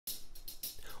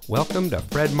Welcome to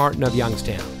Fred Martin of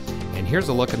Youngstown, and here's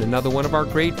a look at another one of our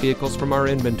great vehicles from our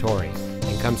inventory,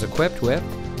 and comes equipped with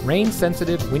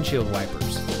rain-sensitive windshield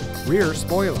wipers, rear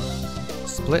spoiler,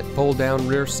 split fold-down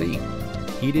rear seat,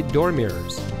 heated door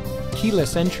mirrors,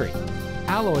 keyless entry,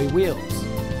 alloy wheels,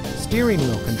 steering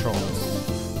wheel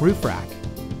controls, roof rack,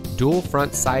 dual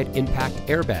front side impact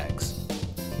airbags,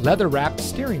 leather-wrapped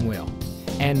steering wheel,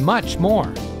 and much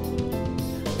more.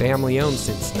 Family owned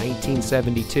since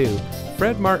 1972,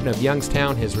 Fred Martin of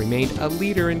Youngstown has remained a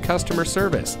leader in customer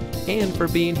service and for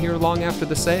being here long after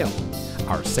the sale.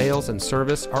 Our sales and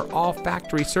service are all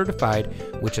factory certified,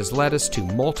 which has led us to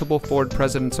multiple Ford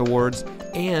President's Awards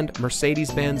and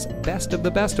Mercedes-Benz Best of the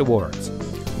Best Awards.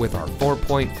 With our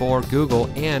 4.4 Google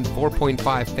and 4.5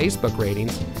 Facebook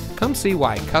ratings, come see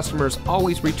why customers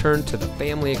always return to the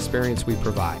family experience we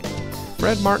provide.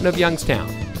 Fred Martin of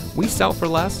Youngstown. We sell for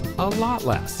less, a lot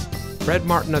less. Fred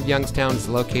Martin of Youngstown is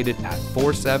located at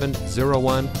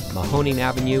 4701 Mahoning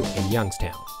Avenue in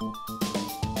Youngstown.